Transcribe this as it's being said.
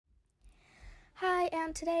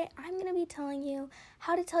everyone. Today I'm going to be telling you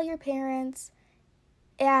how to tell your parents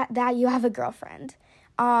that you have a girlfriend.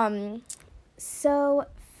 So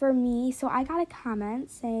for me, I got a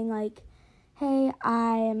comment saying like, "Hey,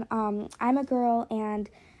 I'm a girl and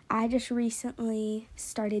I just recently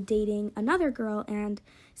started dating another girl, and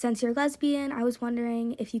since you're lesbian, I was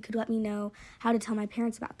wondering if you could let me know how to tell my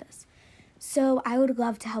parents about this." So I would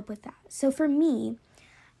love to help with that. So for me,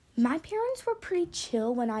 my parents were pretty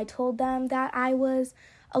chill when I told them that I was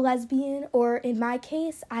a lesbian, or in my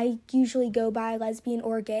case, I usually go by lesbian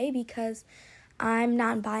or gay because I'm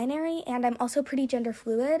non-binary and I'm also pretty gender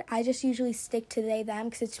fluid. I just usually stick to they, them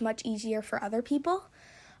because it's much easier for other people.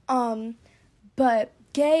 But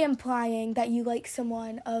gay implying that you like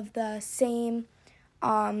someone of the same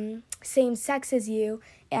sex as you,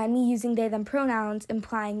 and me using they, them pronouns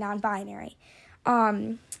implying non-binary.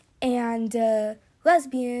 And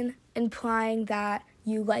lesbian implying that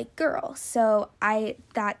you like girls. So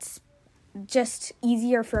that's just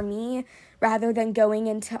easier for me rather than going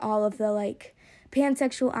into all of the like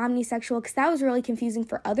pansexual, omnisexual, because that was really confusing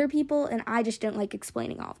for other people and I just didn't like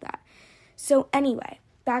explaining all of that. So anyway,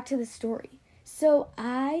 back to the story. So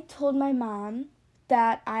I told my mom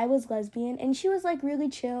that I was lesbian and she was like really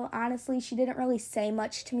chill. Honestly, she didn't really say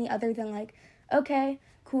much to me other than like, okay,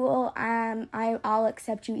 cool, I'll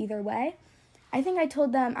accept you either way. I think I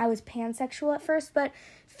told them I was pansexual at first, but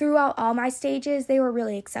throughout all my stages, they were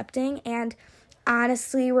really accepting and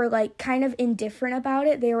honestly were like kind of indifferent about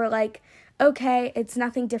it. They were like, okay, it's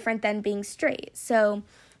nothing different than being straight. So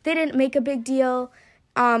they didn't make a big deal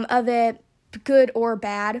of it, good or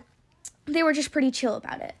bad. They were just pretty chill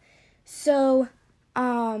about it. So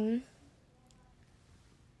I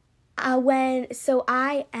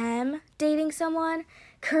am dating someone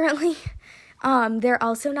currently. They're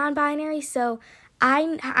also non-binary, so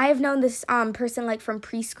I've known this person like from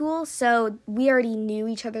preschool, so we already knew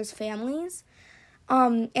each other's families.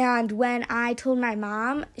 And when I told my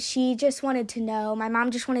mom, my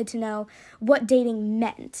mom just wanted to know what dating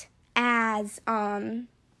meant as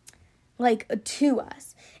to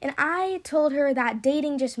us. And I told her that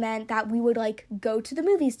dating just meant that we would like go to the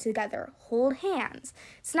movies together, hold hands.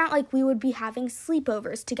 It's not like we would be having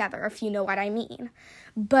sleepovers together, if you know what I mean.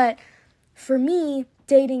 But for me,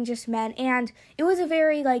 dating just meant, and it was a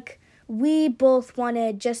very, we both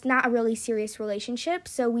wanted just not a really serious relationship,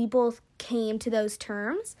 so we both came to those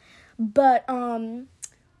terms, but,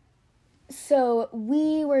 so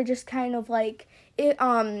we were just kind of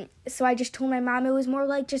so I just told my mom it was more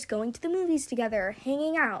like just going to the movies together,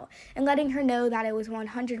 hanging out, and letting her know that it was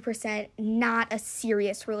 100% not a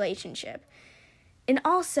serious relationship. And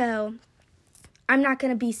also, I'm not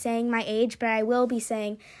going to be saying my age, but I will be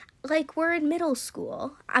saying, we're in middle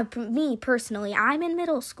school. Me, personally, I'm in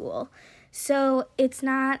middle school. So it's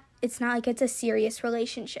not like it's a serious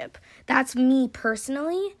relationship. That's me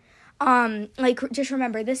personally. Just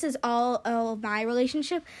remember, this is all of my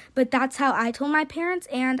relationship, but that's how I told my parents,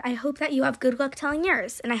 and I hope that you have good luck telling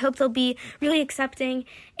yours. And I hope they'll be really accepting,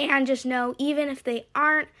 and just know, even if they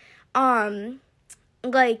aren't,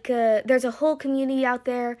 there's a whole community out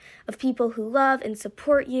there of people who love and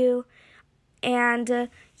support you. And,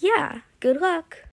 yeah, good luck.